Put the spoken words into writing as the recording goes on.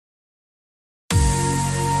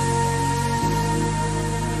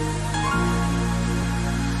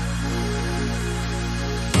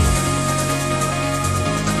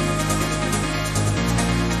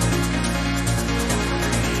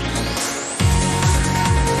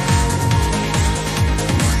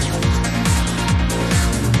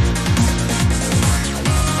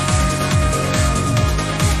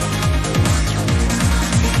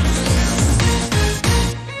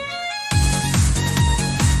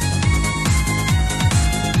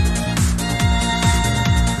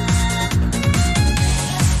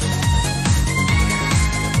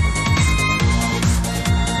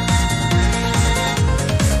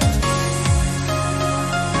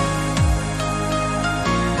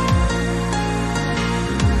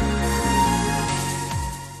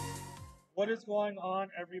going on,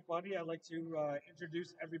 everybody? I'd like to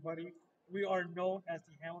introduce everybody. We are known as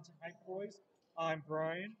the Hamilton Hype Boys. I'm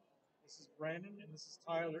Brian. This is Brandon, and this is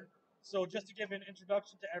Tyler. So, just to give an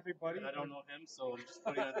introduction to everybody. And I don't know him, so I'm just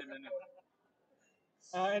putting on him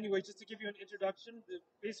anyway. Anyway, just to give you an introduction,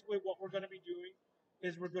 basically what we're going to be doing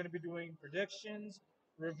is we're going to be doing predictions,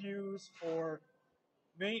 reviews for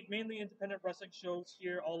mainly independent wrestling shows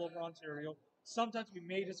here all over Ontario. Sometimes we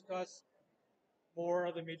may discuss more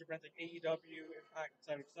of the major brands like AEW, Impact,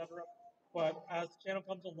 etc., etc. But as the channel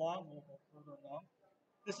comes along, we'll go further along.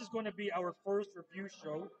 This is going to be our first review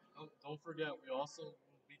show. Don't forget, we also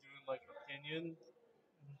will be doing like opinion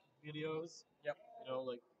videos. Yep. You know,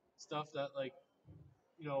 like stuff that like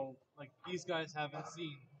like these guys haven't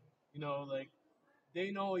seen. You know, like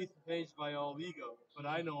they know Ethan Page by all ego, but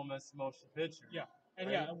I know him as the motion picture. Yeah, and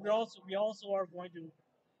right? yeah, we also are going to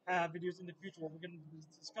have videos in the future where we're going to be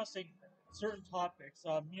discussing certain topics.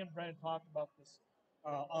 Me and Brandon talked about this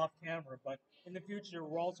off camera, but in the future,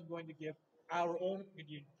 we're also going to give our own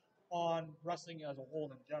opinion on wrestling as a whole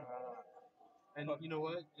in general. And you know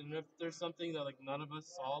what? And if there's something that like none of us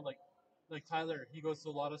saw, like Tyler, he goes to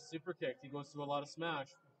a lot of super kicks, he goes to a lot of smash.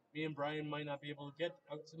 Me and Brian might not be able to get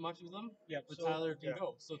out to much of them, Yeah, but so- Tyler can yeah.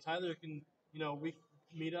 go. So Tyler can, we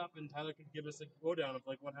meet up and Tyler can give us a go down of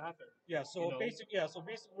like what happened. Yeah, so basically,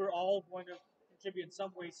 we're all going to contribute in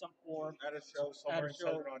some way, some form. At a show somewhere in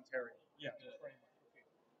southern Ontario. Yeah, pretty much. Okay.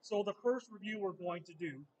 So the first review we're going to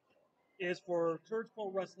do is for Courage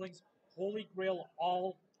Pro Wrestling's Holy Grail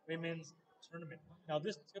All Women's Tournament. Now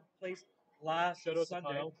this took place last Shout out to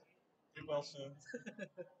Sunday. Kyle. Get well soon.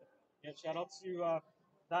 Yeah, shout out to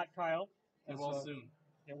that Kyle. Get well soon.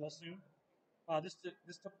 Get well soon.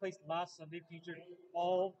 This took place last Sunday, featured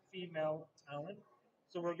all female talent.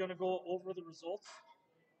 So we're going to go over the results.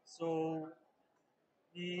 So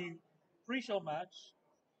the pre-show match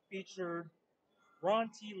featured Ron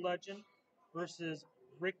T. Legend versus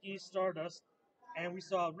Ricky Stardust, and we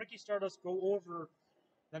saw Ricky Stardust go over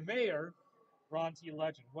the mayor, Ron T.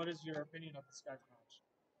 Legend. What is your opinion of this guy's match?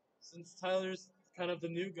 Since Tyler's kind of the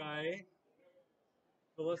new guy,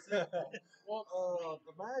 Melissa.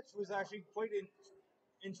 The match was actually quite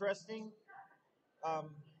interesting.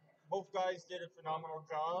 Both guys did a phenomenal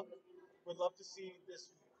job. Would love to see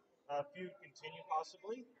this feud continue,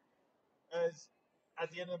 possibly. As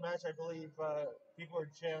at the end of the match, I believe people are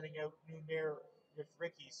chanting out "New Mayor" with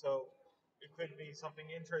Ricky, so it could be something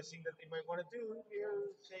interesting that they might want to do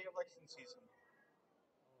here, say election season.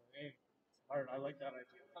 Hey, Art, I like that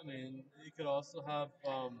idea. I mean, you could also have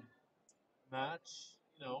match,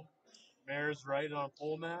 Mayor's right on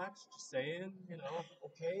full match, just saying,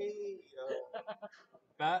 Okay,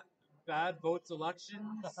 bad votes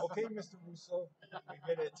elections. okay, Mr. Russo,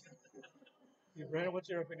 we get it. Hey, Brandon, what's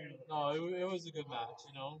your opinion? No, it was a good match,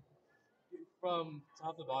 From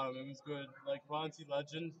top to bottom, it was good. Like Ron T.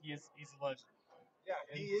 Legend, he's a legend. Yeah,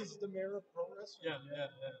 he is the mayor of pro wrestling. Yeah.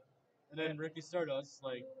 And then Ricky Stardust,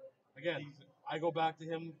 like, again, I go back to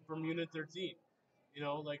him from Unit 13.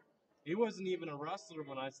 Like, he wasn't even a wrestler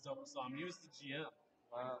when I still saw him. He was the GM.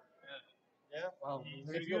 Wow. Yeah. Wow.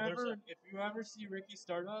 If you ever see Ricky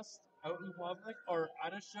Stardust out in public or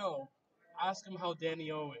at a show, ask him how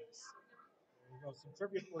Danny O is. There you go. Some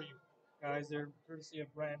trivia for you guys there, courtesy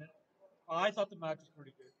of Brandon. I thought the match was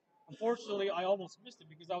pretty good. Unfortunately, I almost missed it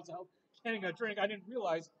because I was out getting a drink. I didn't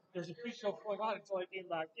realize there's a pre-show going on until I came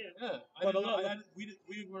back in. Yeah, But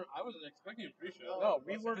I wasn't expecting a pre-show. No,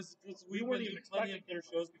 we weren't. We weren't even plenty of their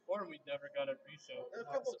shows before, and we never got a pre-show. A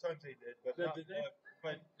couple of times they did, but Did they?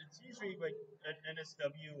 But it's usually like an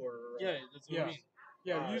NSW or Yeah, that's what I mean.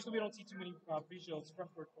 Yeah, usually we don't see too many pre-shows from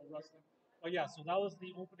Pro Wrestling. But yeah, so that was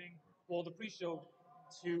the opening, the pre-show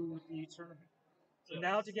to the tournament. So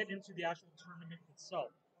now to get into the actual tournament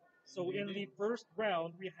itself. So in the first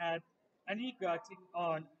round, we had Anika taking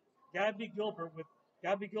on Gabby Gilbert, with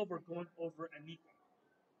Gabby Gilbert going over Anika.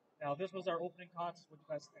 Now this was our opening contest. What do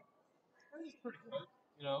you guys think? It was pretty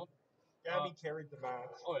good, Gabby carried the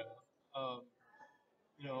match. Oh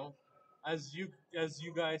yeah. As you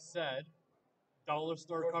guys said, Dollar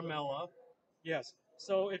Store Carmella. Yes.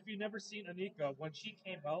 So if you've never seen Anika, when she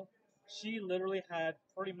came out, she literally had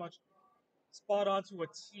pretty much spot on to a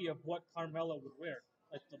T of what Carmella would wear,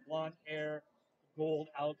 like the blonde hair, gold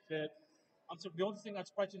outfit. I'm sorry, the only thing that's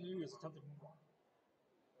surprising to you is something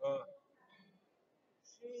more.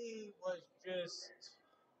 She was just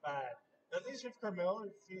bad. At least with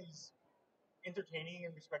Carmella, she's entertaining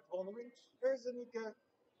and respectable in the ring. There's Anika,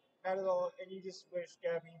 not at all, and you just wish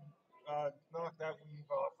Gabby knocked that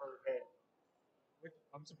weave off her head.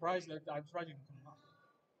 I'm surprised you didn't come on.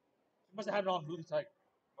 She must have had it on really tight.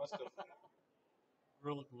 Must have.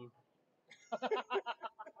 Gorilla Glue.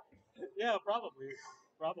 Yeah, probably.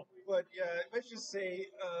 Probably. But yeah, let's just say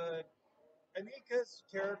Anika's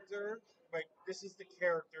character, like this is the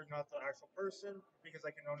character, not the actual person, because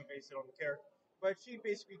I can only base it on the character. But she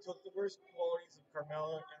basically took the worst qualities of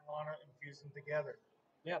Carmela and Lana and fused them together.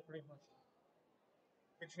 Yeah, pretty much.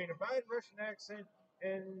 Between a bad Russian accent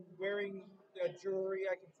and wearing jewelry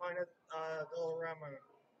I can find at Dollarama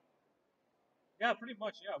Yeah, pretty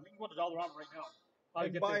much. Yeah, we can go to Dollarama right now. Probably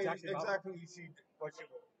and get the buy exact same outfit. exactly what she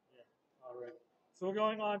will. Yeah. All right. So we're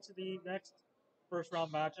going on to the next first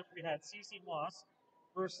round matchup. We had CC Moss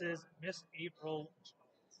versus Miss April,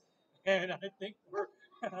 and I think we're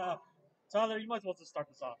Tyler. You might as well just start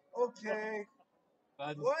this off. Okay,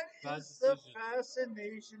 Bad, what bad is the decision.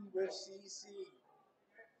 fascination with CC?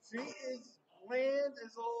 She is bland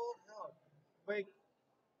as all hell. Like,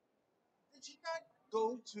 did she not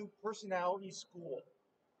go to personality school?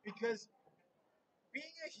 Because being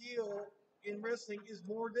a heel in wrestling is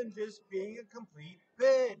more than just being a complete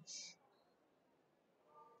bitch.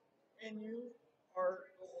 And you are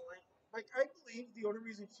like I believe the only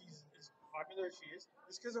reason she's as popular as she is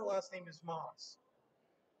because her last name is Moss.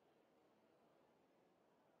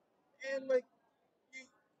 And you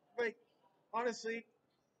like honestly,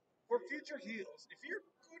 for future heels, if you're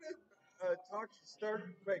gonna start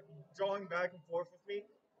like drawing back and forth with me,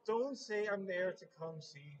 don't say I'm there to come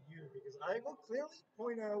see you because I will clearly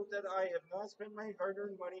point out that I have not spent my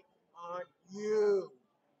hard-earned money on you.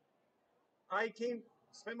 I came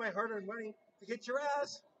spend my hard-earned money to get your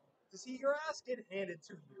ass to see your ass get handed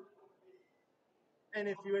to you. And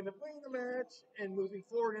if you end up winning the match and moving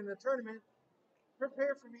forward in the tournament,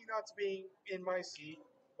 prepare for me not to be in my seat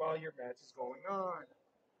while your match is going on.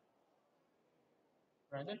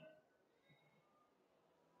 Brandon.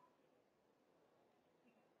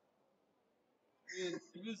 It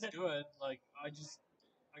was good. Like I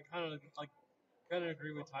kind of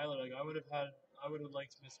agree with Tyler. Like I would have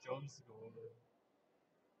liked Miss Jones to go over.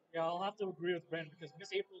 Yeah, I'll have to agree with Brandon because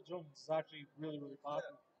Miss April Jones is actually really, really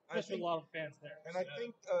popular, I especially think, a lot of fans there. and I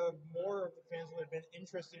think more of the fans would have been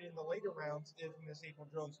interested in the later rounds if Miss April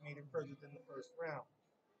Jones made it further than the first round.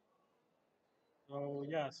 So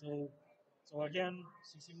yeah, so again,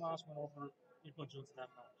 CC Moss went over April Jones in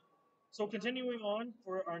that match. So continuing on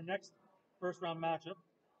for our next first round matchup,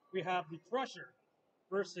 we have the Crusher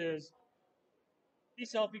versus the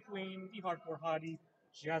selfie queen, the hardcore hottie,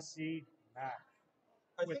 Jessie Mack.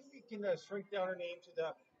 I With think we can shrink down her name to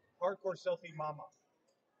the hardcore selfie mama,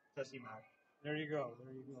 Jessie Mack. there you go,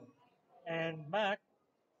 there you go. And Mack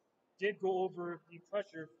did go over the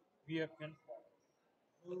Crusher via pinfall.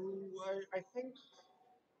 Who I think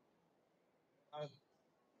uh,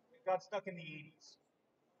 got stuck in the 80s.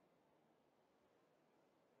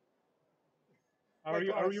 Are Like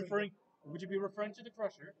you honestly, referring? Would you be referring to the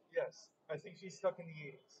Crusher? yes, I think she's stuck in the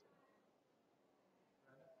 80s.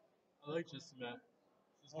 I like Jessie Mack.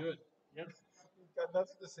 She's Oh, good. yep. Got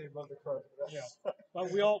nothing to say about the crowd. Yeah.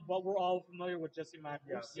 But we're all familiar with Jessie Mack.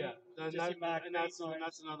 We've Yes. seen Yeah, Jessie Mack and many that's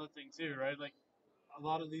times. another thing too, right? Like a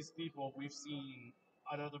lot of these people we've seen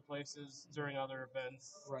at other places during other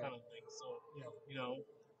events, Right. kind of thing. So Yeah. you know,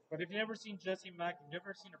 But if you've never seen Jessie Mack, you've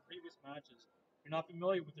never seen her previous matches, you're not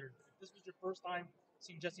familiar with her. If this was your first time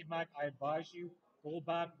seeing Jessie Mack, I advise you go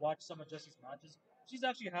back, watch some of Jessie's matches. She's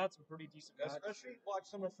actually had some pretty decent matches. Especially watch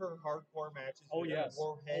some of her hardcore matches Oh with yes.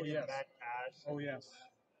 Warhead Oh yes. and Matt Cash. Oh yes.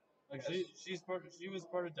 like she was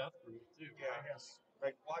part of Death Proof too. Yeah, Yes.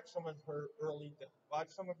 like watch some of her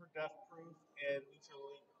Death Proof and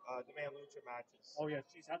Demand Lucha matches. Oh yeah.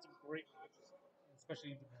 She's had some great matches,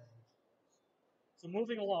 especially in the match. So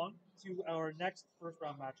moving along to our next first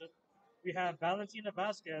round matchup, we have Valentina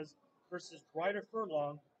Vazquez versus Ryder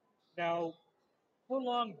Furlong. Now,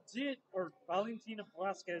 Valentina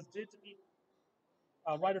Vazquez did defeat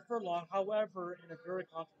Ryder Furlong, however, in a very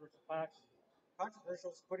controversial fashion.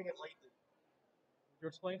 Controversial is putting it lightly. You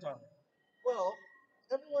explain, Tyler. Well,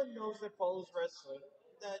 everyone knows that follows wrestling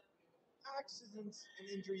that accidents and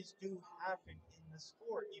injuries do happen in the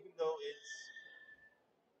sport, even though it's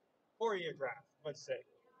choreographed, let's say.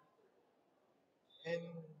 And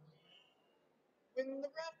when the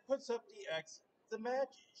ref puts up the X, the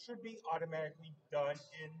match should be automatically done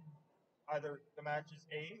in either the match is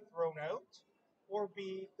A, thrown out, or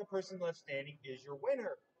B, the person left standing is your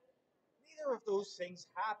winner. Neither of those things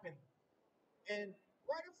happen. And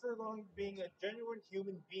Ryder Furlong, being a genuine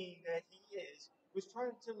human being that he is, was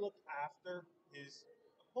trying to look after his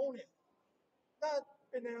opponent. Not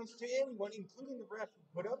announced to anyone, including the ref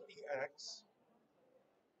who put up the X,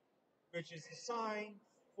 which is the sign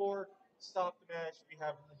for stop the match if you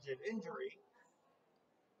have a legit injury.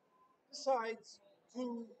 Decides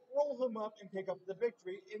to roll him up and pick up the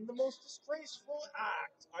victory in the most disgraceful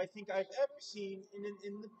act I think I've ever seen in an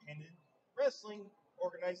independent wrestling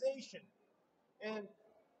organization. And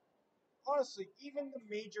honestly, even the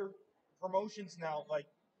major promotions now, like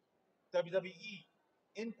WWE,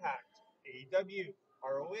 Impact, AEW,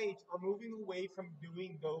 ROH, are moving away from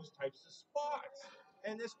doing those types of spots.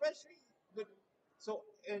 And especially with so,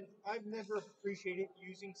 and I've never appreciated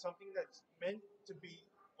using something that's meant to be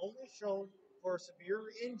only shown for a severe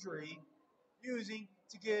injury, using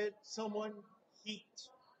to get someone heat.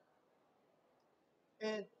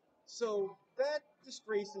 And so that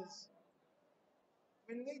disgraces,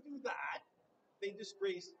 when they do that, they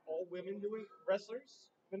disgrace all women doing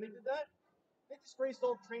wrestlers. When they did that, they disgraced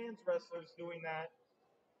all trans wrestlers doing that.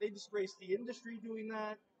 They disgraced the industry doing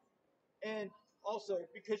that. And also,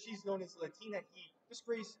 because she's known as Latina, he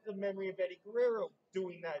disgraced the memory of Eddie Guerrero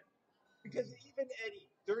doing that. Because even Eddie,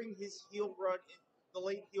 during his heel run, the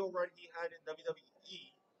late heel run he had in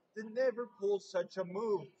WWE, did never pull such a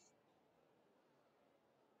move.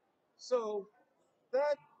 So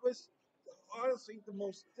that was honestly the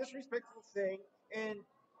most disrespectful thing. And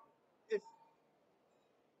if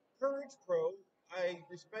Courage Pro, I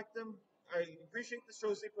respect them, I appreciate the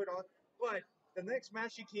shows they put on, but the next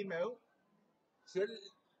match she came out, should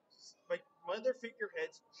like one of their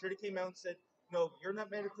figureheads should have came out and said, "No, you're not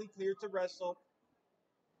medically cleared to wrestle."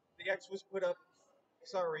 The X was put up.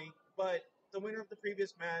 Sorry, but the winner of the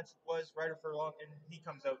previous match was Ryder Furlong, and he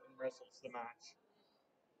comes out and wrestles the match.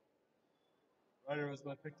 Ryder was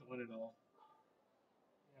my pick to win it all.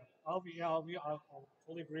 I'll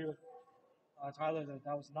totally agree with Tyler that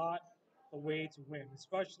that was not the way to win,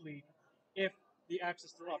 especially if the X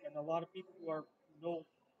is thrown up. And a lot of people are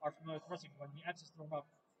familiar with wrestling. When the X is thrown up,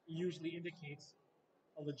 it usually indicates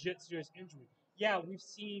a legit serious injury. Yeah, we've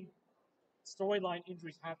seen storyline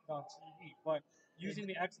injuries happen on TV, but using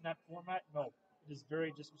the X in that format, no, it is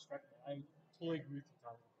very disrespectful. I totally agree with you,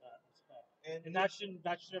 Tyler, with that respect. And that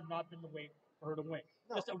should have not been the way for her to win.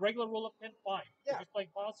 No. Just a regular roll up pin, fine. Yeah. If it's playing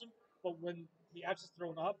possum, but when the X is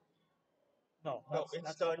thrown up, no, that's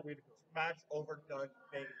instead, not the way to go. match overdone,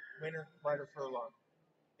 winner Ryder Furlong.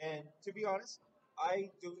 And to be honest,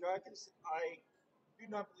 I do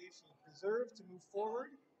not believe she deserved to move forward,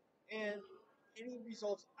 and any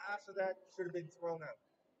results after that should have been thrown out.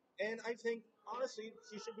 And I think honestly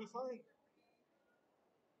she should be fine.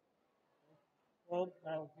 Well,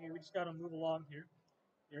 we just got to move along here.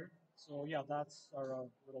 So yeah, that's our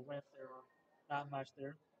little rant there on that match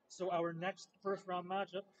there. So our next first round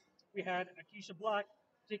matchup, we had Akasha Black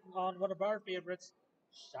taking on one of our favorites,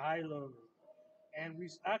 Shilo, and we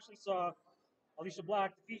actually saw Alicia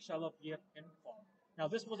Black defeat Shilo via pinfall. Now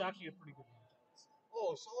this was actually a pretty good match.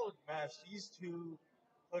 Oh, solid match. These two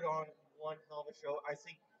put on one hell of a show. I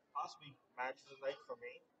think possibly match of the night for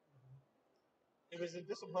me. It was a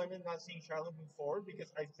disappointment not seeing Charlotte move forward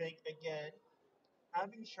because I think again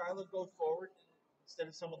having Charlotte go forward instead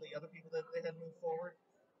of some of the other people that they had moved forward,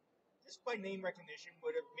 just by name recognition,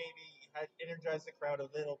 would have maybe had energized the crowd a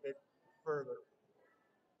little bit further.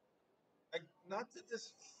 Like, not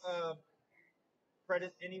to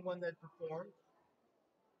credit anyone that performed,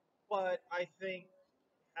 but I think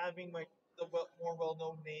having like the more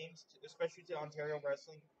well-known names, especially to Ontario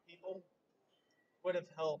wrestling people, would have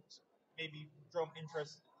helped maybe drum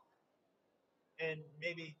interest and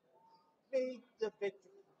maybe made the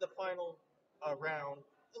final round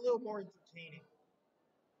a little more entertaining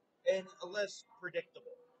and less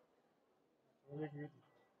predictable. Really agree with you.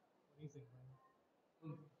 What do you think,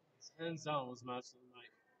 man? Hands down was match of the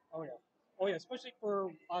night. Oh yeah, especially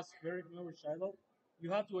for us very familiar with Shiloh, you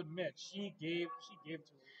have to admit she gave to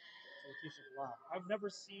Keisha Black. I've never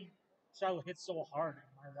seen Shiloh hit so hard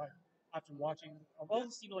in my life after watching. I've only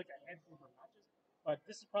seen like a handful of her matches, but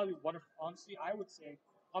this is probably one of honestly I would say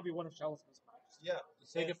probably one of Shiloh's best matches. Yeah,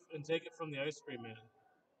 Take it from the ice cream man.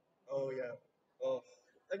 oh yeah. Oh,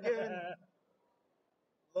 again,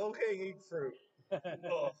 low hanging fruit.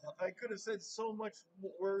 Oh, I could have said so much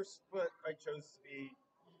worse, but I chose to be.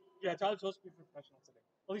 Yeah, Tyler chose to be professional today,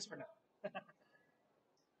 at least for now.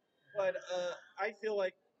 But I feel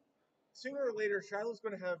like sooner or later, Shiloh's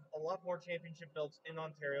going to have a lot more championship belts in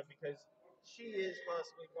Ontario because she is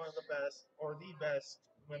possibly one of the best, or the best,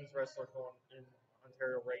 women's wrestler going in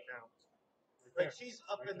Ontario right now. Like, she's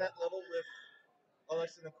up in that level with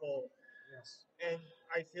Alexa Nicole. Yes. And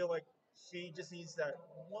I feel like she just needs that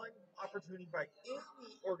one opportunity by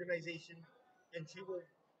any organization, and she will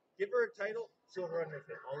give her a title, she'll run with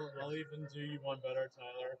it. I'll even do you one better,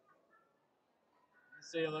 Tyler. You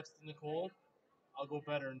say Alexa Nicole, I'll go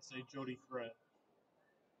better and say Jody Fred.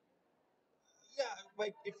 Yeah,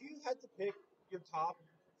 like if you had to pick your top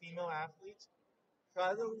female athletes,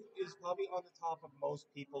 Shilo is probably on the top of most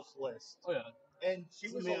people's list. Oh yeah. And she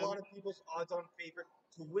So, was man. a lot of people's odds-on favorite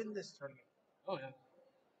to win this tournament. Oh yeah.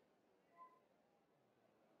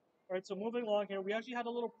 All right, so moving along here, we actually had a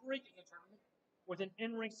little break in the tournament with an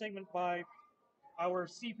in-ring segment by our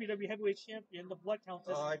CPW heavyweight champion, the Blood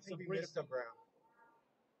Countess. I think we Sabrina. missed a round.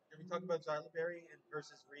 Did we talk about Zyla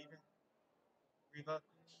versus Reva?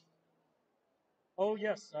 Oh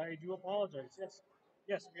yes, I do apologize.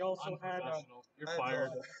 Yes, we also had. Unprofessional. You're I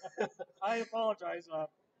fired. I apologize.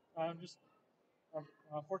 I'm just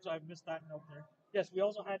unfortunately I missed that note there. Yes, we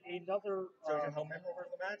also had another. Shows you how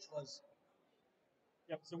memorable the match was.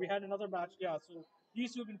 Yep. So we had another match. Yeah. So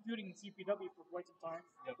these two have been feuding in CPW for quite some time.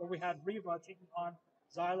 Yep. But we had Reva taking on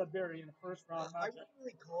Zyla Berry in the first round I match. wouldn't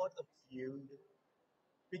really call it a feud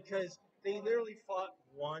because they literally fought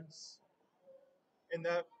once in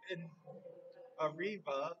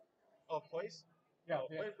Reva twice. Yeah. No,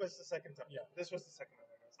 Yeah. it was the second time. Yeah. This was the second time.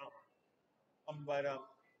 I guess.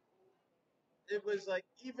 But it was like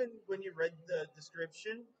even when you read the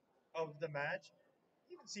description of the match,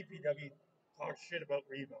 even CPW talked shit about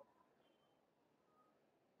Reva.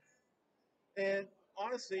 And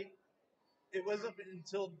honestly, it wasn't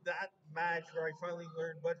until that match where I finally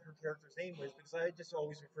learned what her character's name was because I just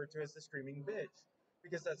always referred to her as the screaming bitch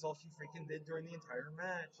because that's all she freaking did during the entire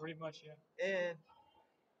match. Pretty much. Yeah. And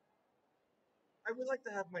I would like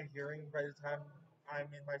to have my hearing by the time I'm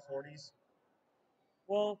in my 40s.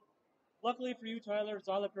 Well, luckily for you, Tyler,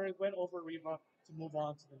 Zyla Berry went over Reva to move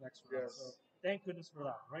on to the next round. Yes. So thank goodness for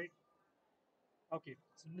that, right? Okay,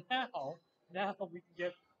 so now we can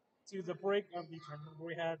get to the break of the tournament where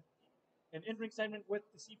we had an in-ring segment with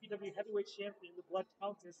the CPW heavyweight champion, the Blood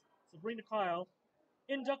Countess, Sabrina Kyle,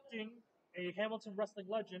 inducting a Hamilton wrestling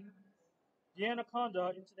legend, the Anaconda,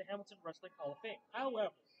 into the Hamilton Wrestling Hall of Fame.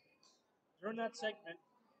 However, during that segment,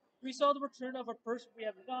 we saw the return of a person we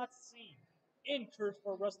have not seen in Curse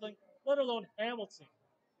for Wrestling, let alone Hamilton,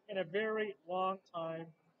 in a very long time.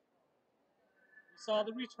 We saw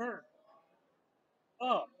the return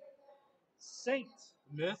of Saint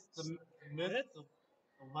The myth, the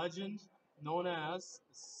legend known as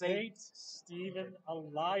Saint Saint. Stephen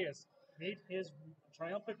Elias made his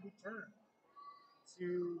triumphant return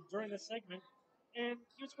to during the segment, and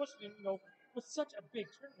he was questioning, with such a big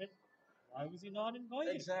tournament, why was he not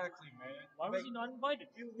invited? Exactly, man. Why was he not invited?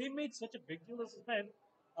 They made such a big deal of this event.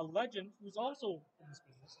 A legend who's also in this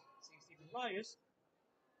business, Saint Stephen Elias.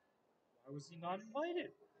 Why was he not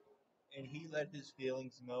invited? And he let his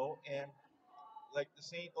feelings know. And like the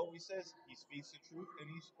Saint always says, he speaks the truth, and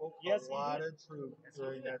he spoke Yes, a lot he of truth Yes, he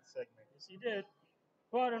during did. that segment. Yes, he did.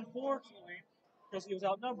 But unfortunately, because he was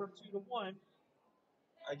outnumbered 2-1,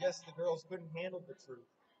 I guess the girls couldn't handle the truth.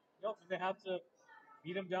 they have to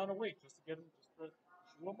beat him down a weight just to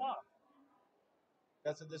shoo him off.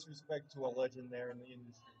 That's a disrespect to a legend there in the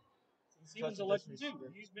industry. Stephen's a legend too.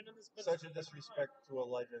 He's been in this business. Such a disrespect to a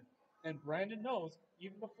legend. And Brandon knows,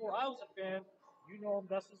 even before I was a fan, you know him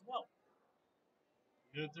best as well.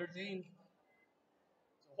 You're 13.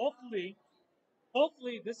 So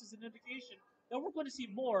hopefully this is an indication that we're going to see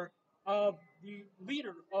more of the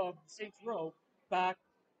leader of Saints Row back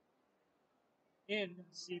in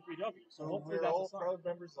CPW. So hopefully we're that's all a sign. proud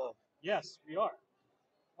members of. Yes, we are.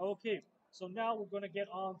 Okay, so now we're going to get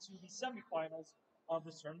on to the semifinals of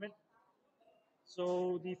this tournament.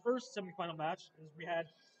 So the first semifinal match is we had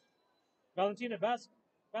Valentina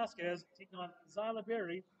Vazquez taking on Zyla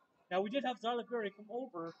Berry. Now we did have Zyla Berry come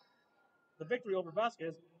over the victory over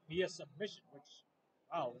Vazquez via submission, which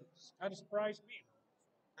kind of surprised me.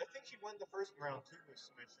 I think she won the first round too with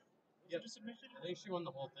submission. Was it a submission? I think she won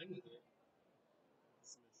the whole thing with it.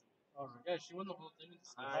 Submission. All right. Yeah, she won the whole thing with the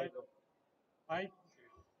submission.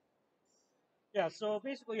 So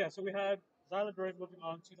basically, so we had Zyla Berry moving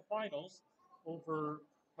on to the finals over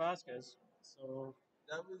Vazquez. So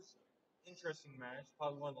that was interesting match.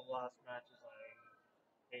 Probably one of the last matches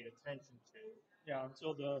I paid attention to. Yeah,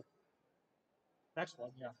 until the next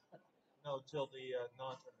one. Yeah. No, till the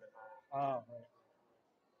non-tournament match. Oh, right.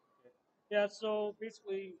 Okay. Yeah. So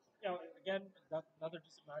basically, again, another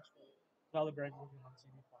decent match for Zyla Berry moving on to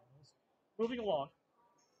the finals. Moving along,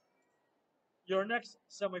 your next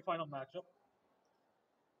semifinal matchup: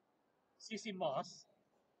 CC Moss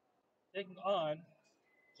taking on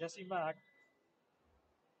Jessie Mack.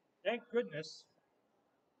 Thank goodness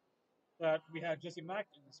that we had Jessie Mack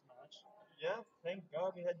in this match. Yeah, thank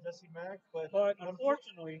God we had Jessie Mack, but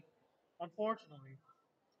unfortunately,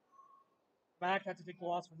 Mack had to take the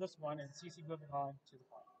loss from this one, and CC moving on to the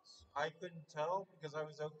finals. I couldn't tell because I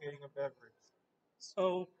was out getting a beverage.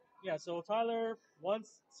 So Yeah, so Tyler,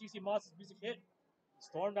 once CC Moss's music hit, he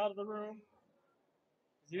stormed out of the room.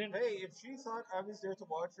 'Cause he didn't. Hey, if she thought I was there to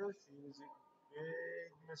watch her, she was a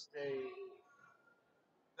big mistake.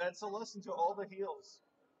 That's a lesson to all the heels.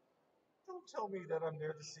 Don't tell me that I'm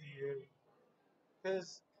there to see you.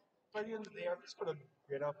 Because by the end of the day, I'm just going to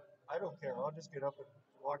get up. I don't care. I'll just get up and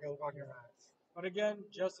walk out on your match. But again,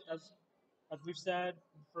 just as we've said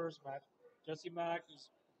in the first match, Jessie Mack is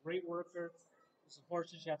a great worker. It's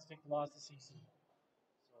unfortunate she had to take the loss to CC.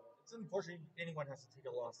 So It's unfortunate anyone has to take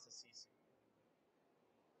a loss to CC.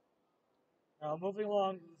 now moving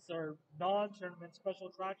along, this is our non-tournament special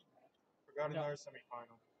attraction match. Forgot Yeah. another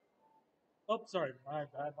semifinal. Oh, sorry, my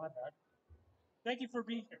bad. Thank you for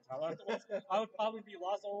being here, Tyler. I would probably be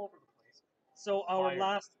lost all over the place. So our Fire.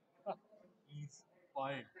 last He's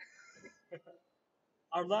fired.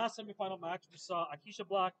 Our last semifinal match, we saw Akasha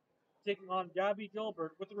Blaque taking on Gabby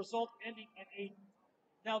Gilbert, with the result ending in a.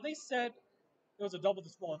 Now they said it was a double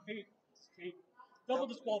disqualification,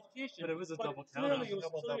 But it was a double clearly countout. it was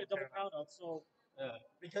clearly a double Double countout. So Yeah.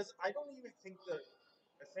 Because I don't even think that.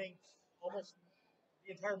 I think almost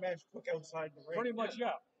the entire match took outside the ring. pretty much,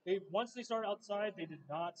 yeah. They once they started outside, they did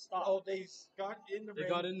not stop. Oh, they got in the They ring.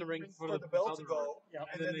 got in the ring for the bell to go, Yeah,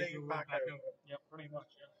 and then they went back out. Yeah, pretty much,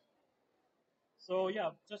 yeah. So yeah,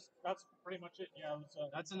 just that's pretty much it. Yeah, it was,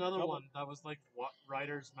 That's another double- one that was like what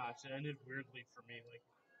Ryder's match. It ended weirdly for me. Like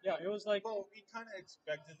Yeah, it was like Well, we kind of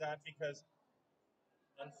expected that because,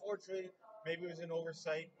 unfortunately, maybe it was an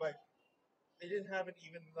oversight, but they didn't have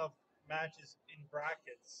even enough matches in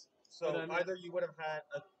brackets. So But, I mean- either you would have had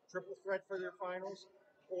a triple threat for their finals,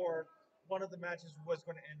 or one of the matches was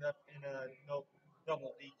going to end up in a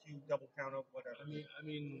double DQ, double count out, whatever.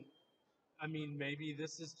 I mean, maybe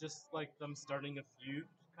this is just like them starting a feud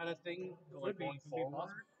kind of thing, like going forward.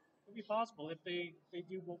 Could be possible if they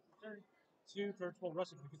do both return to third 12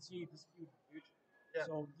 wrestling. We could see this feud in the future. Yeah.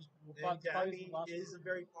 So we'll And probably Gabby the last is a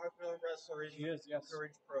very popular wrestler in She is, yes.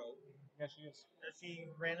 Courage Pro. Yes, she is. She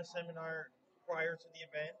ran a seminar prior to the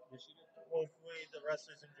event. Yes, she did. Hopefully, the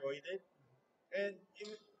wrestlers enjoyed it. And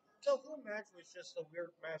the whole match was just a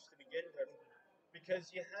weird match to begin with,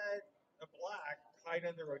 because you had a Blaque tied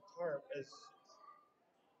under a tarp as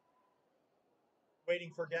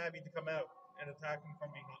waiting for Gabby to come out and attack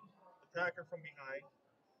her from behind.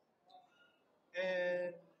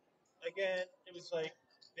 And again, it was like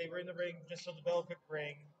they were in the ring just so the bell could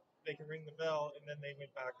ring. They could ring the bell, and then they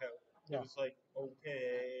went back out. Yeah. It was like,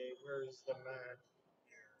 okay, where's the match?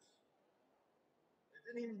 It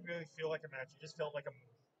didn't even really feel like a match. It just felt like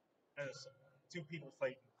two people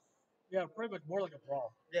fighting. Yeah, pretty much more like a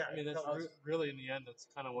brawl. Yeah, I mean, that's really in the end, that's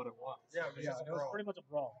kind of what it was. Yeah, it was just a it was brawl. pretty much a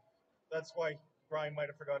brawl. That's why Brian might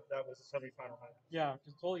have forgotten that was a semifinal match. Yeah,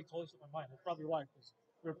 because totally slipped my mind. That's probably why, because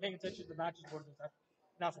we were paying attention to the matches where there's a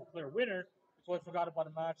national clear winner. So I forgot about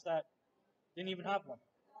a match that didn't even have one,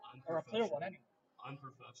 or a clear one anyway.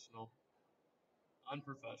 Unprofessional.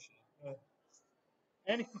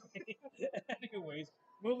 Anyways,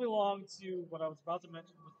 moving along to what I was about to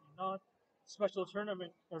mention with the non-special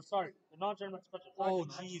tournament, the non-tournament special. Oh,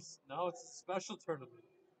 attraction match. jeez. Now it's a special tournament.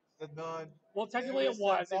 The non. Well, technically it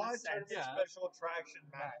was in a non sense. Yeah. special attraction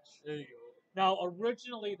match. There you go. Now,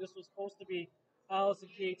 originally this was supposed to be Allison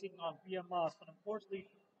Kay taking on BMS, but unfortunately,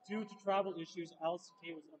 due to travel issues, Allison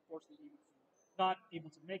Kay was unfortunately not able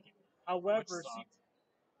to make it. However, Which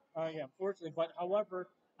sucked. unfortunately, but however,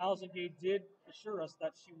 Allison Kay did assure us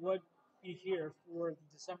that she would be here for the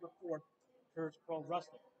December 4th Courage Pro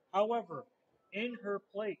Wrestling. However, in her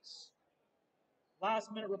place,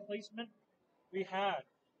 last minute replacement, we had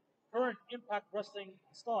current Impact Wrestling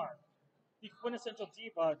star, the quintessential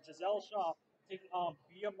diva, Giselle Shaw, taking on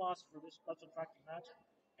Bia Moss for this special attraction match.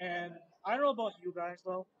 And I don't know about you guys,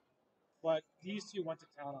 though, but these two went to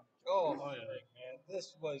town on each Oh, Oh, yeah. man.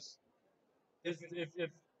 This was. If how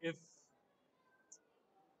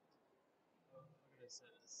can I say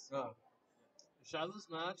this? If Shiloh's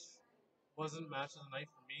match wasn't match of the night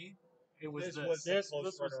for me, it was this. was This the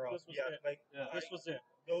close was runner-up. it. Yeah. This was it.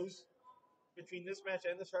 Those between this match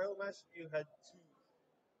and the Charlotte match, you had two.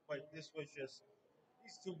 Like this was just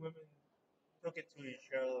these two women took it to each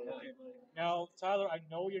other. Like, Now, Tyler, I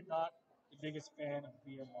know you're not the biggest fan of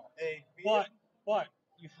Bia Moss, hey, Bia, but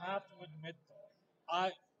you have to admit,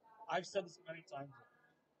 though, I've said this many times.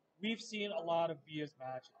 We've seen a lot of Bia's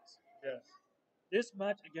matches. yes, This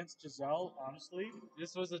match against Giselle, honestly,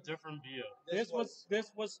 This was a different Bia. this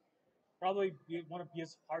was probably one of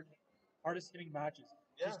Bia's hardest hitting matches.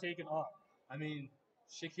 Yeah. She's taken off. I mean,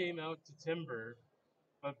 she came out to Timber,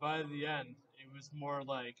 but by the end, it was more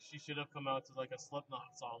like she should have come out to like a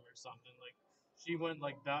Slipknot song or something. Like she went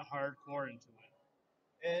like that hardcore into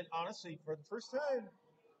it. and honestly, for the first time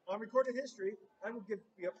on recorded history, I would give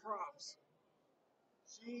Bia props.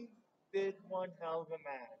 She did one hell of a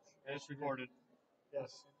match. And it's recorded.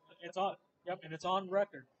 Yes. It's on. Yep, and it's on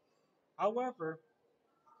record. However,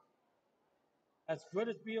 as good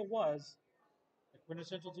as Bia was, the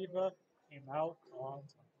quintessential diva came out on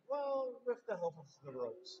time. Well, with the help of the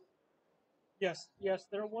ropes. Yes,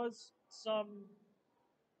 there was some.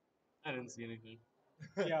 I didn't see anything.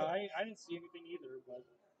 Yeah, I didn't see anything either, but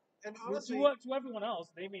And to, honestly, to everyone else,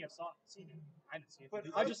 they may have seen it. I didn't see it. But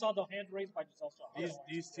I just saw the hand raised by Giselle Shaw.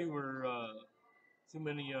 These two were too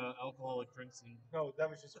many alcoholic drinks and no, that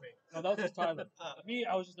was just me. No, that was just Tyler. Me,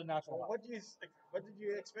 I was just a natural. Well, what did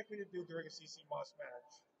you expect me to do during a CC Moss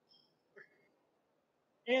match?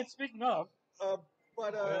 And speaking of,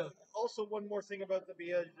 But Yeah. also one more thing about the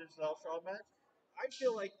Bia Giselle Shaw match. I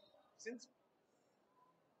feel like since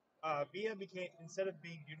Bia became, instead of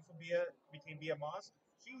being beautiful Bia, became Bia Moss,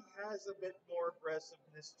 she has a bit more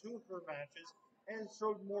aggressiveness to her matches and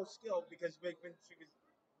showed more skill because when she was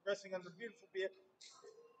wrestling under beautiful Bia,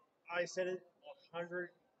 I said it 100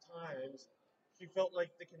 times. She felt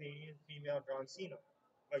like the Canadian female John Cena,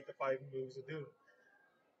 like the 5 moves of doom.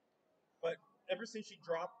 But ever since she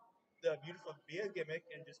dropped the beautiful Bia gimmick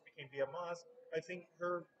and just became Bia Moss, I think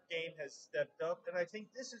her game has stepped up, and I think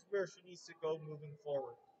this is where she needs to go moving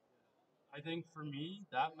forward. I think for me,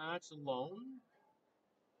 that match alone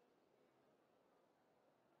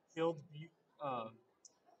killed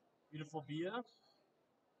beautiful Bia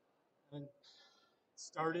and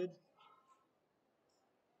started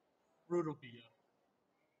brutal Bia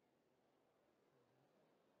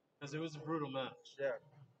because it was a brutal match. Yeah,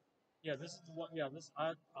 yeah, this is the one. Yeah, this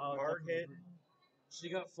I hard definitely hit. agree. She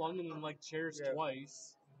got flung in like chairs Yeah.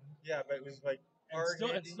 twice. Yeah, but it was like And hard still,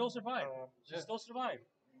 and hitting, still survived. She Yeah. still survived.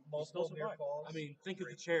 multiple still near survived. falls. I mean, think of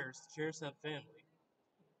the Great. chairs. The chairs have family.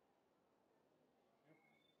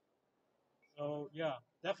 So yeah,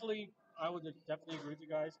 definitely, I would definitely agree with you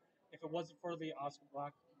guys. If it wasn't for the Oscar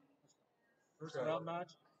Black first Sure. round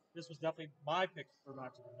match, this was definitely my pick for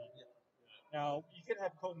match of the night. Yeah. Now, You can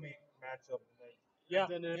have co-main matchup tonight. yeah,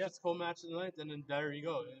 And then if yeah. it's co-match of the night, then there you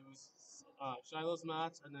go. It was Shiloh's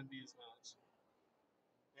match and then Bia's match.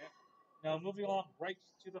 Now moving on right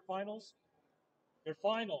to the finals. Their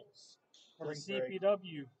finals for the Drink break.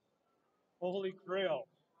 CPW Holy Grail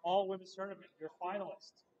All Women's Tournament. Your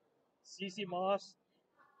finalist, CC Moss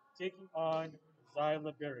taking on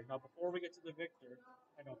Zyla Berry. Now, before we get to the victor,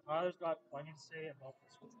 I know Tyler's got plenty to say about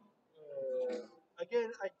this one.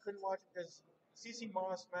 Again, I couldn't watch it because CC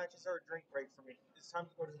Moss matches are a drink break for me. It's time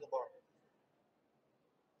to go to the bar.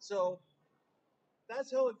 So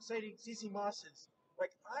that's how exciting CC Moss is.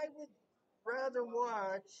 Like I would rather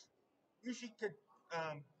watch Yushika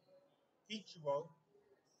Ichigo,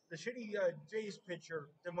 the shitty Jays pitcher,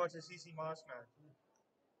 than watch a CC Moss match.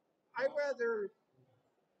 I'd rather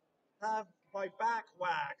have my back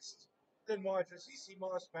waxed than watch a CC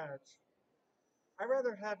Moss match. I'd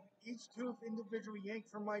rather have each tooth individually yanked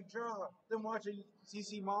from my jaw than watch a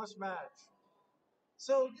CC Moss match.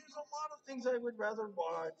 So there's a lot of things I would rather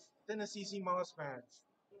watch than a CC Moss match.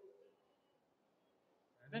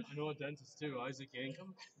 I know a dentist too, Isaac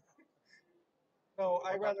Yankum. No,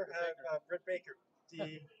 I'd Or rather Dr. have Britt Baker. D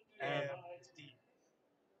And and D.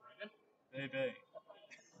 Baby.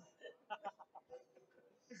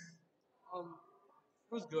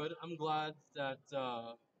 It was good. I'm glad that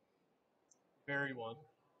Barry won.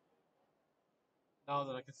 Now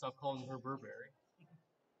that I can stop calling her Burberry.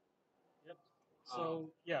 Yep.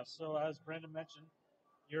 So as Brandon mentioned,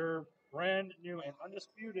 your brand new and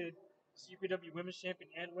undisputed CPW Women's Champion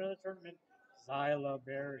and winner of the tournament, Zyla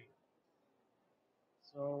Berry.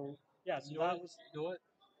 So yeah, so You know that what? was You know what?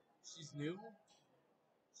 She's new.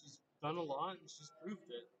 She's done a lot, and she's proved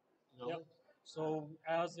it. You know. yep. So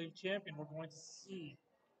as a champion, we're going to see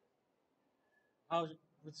how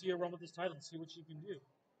let's see her run with this title and see what she can do.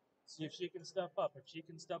 See if she can step up. If she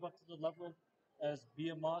can step up to the level as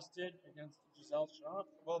Bia Moss did against Giselle Shaw.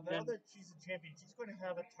 Well, now then that she's a champion, she's going to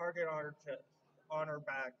have a target on her chest, on her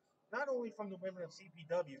back, not only from the women of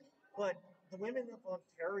CPW, but the women of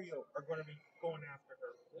Ontario are going to be going after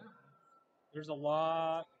her. Yeah. there's a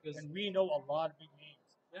lot, Because and we know a lot of big names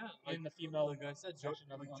yeah, in the female like I said, section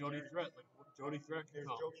of like Ontario. Jody Threat, Jody Threat can There's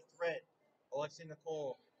come. Jody Threat, Alexia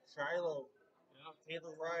Nicole, Shilo, Yeah.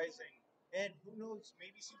 Taylor Rising, and who knows,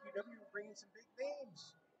 maybe CPW will bring in some big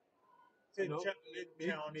names to You know,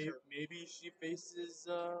 challenge her. maybe she faces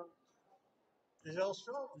Giselle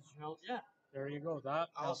Shaw, yeah. There you go. That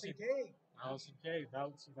Allison Kay, Allison Kay. That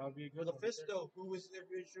would be a good one. LaFisto, who was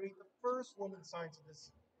originally the first woman signed to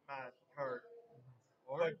this card.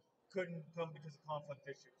 Or But couldn't come because of conflict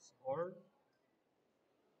issues. Or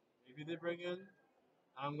maybe they bring in.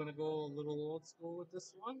 I'm gonna go a little old school with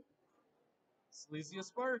this one. Sleazy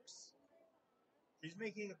Sparks. She's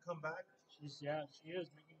making a comeback. She is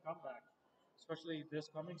making a comeback, especially this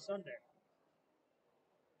coming Sunday.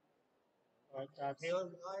 But that's Taylor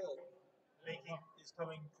Lyle is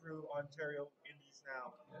coming through Ontario Indies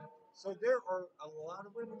now. So there are a lot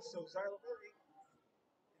of women. So Zyla Berry,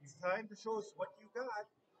 it's time to show us what you got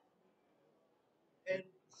and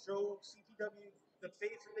show CPW the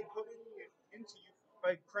faith that they put into you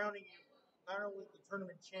by crowning you not only the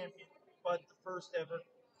tournament champion, but the first ever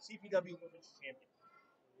CPW Women's Champion.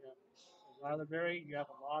 yeah. So Zyla Berry, you have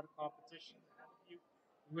a lot of competition ahead of you.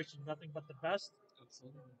 We wish you nothing but the best,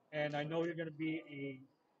 Absolutely. and I know you're going to be a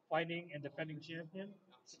fighting and defending champion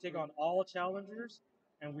to take on all challengers.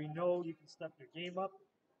 And we know you can step your game up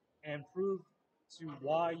and prove to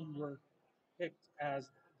why you were picked as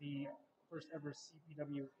the first ever CPW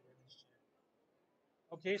Women's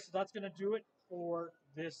Champion. Okay, so that's going to do it for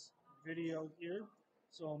this video here.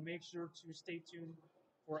 So make sure to stay tuned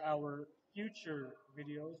for our future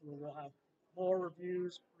videos where we'll have more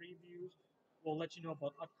reviews, previews. We'll let you know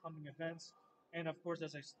about upcoming events. And of course,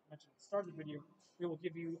 as I mentioned at the start of the video, we will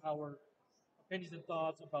give you our opinions and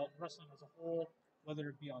thoughts about wrestling as a whole, whether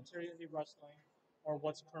it be Ontario Indie Wrestling or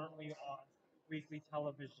what's currently on weekly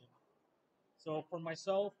television. So for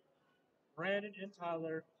myself, Brandon and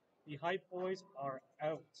Tyler, the Hype Boys are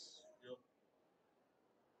out.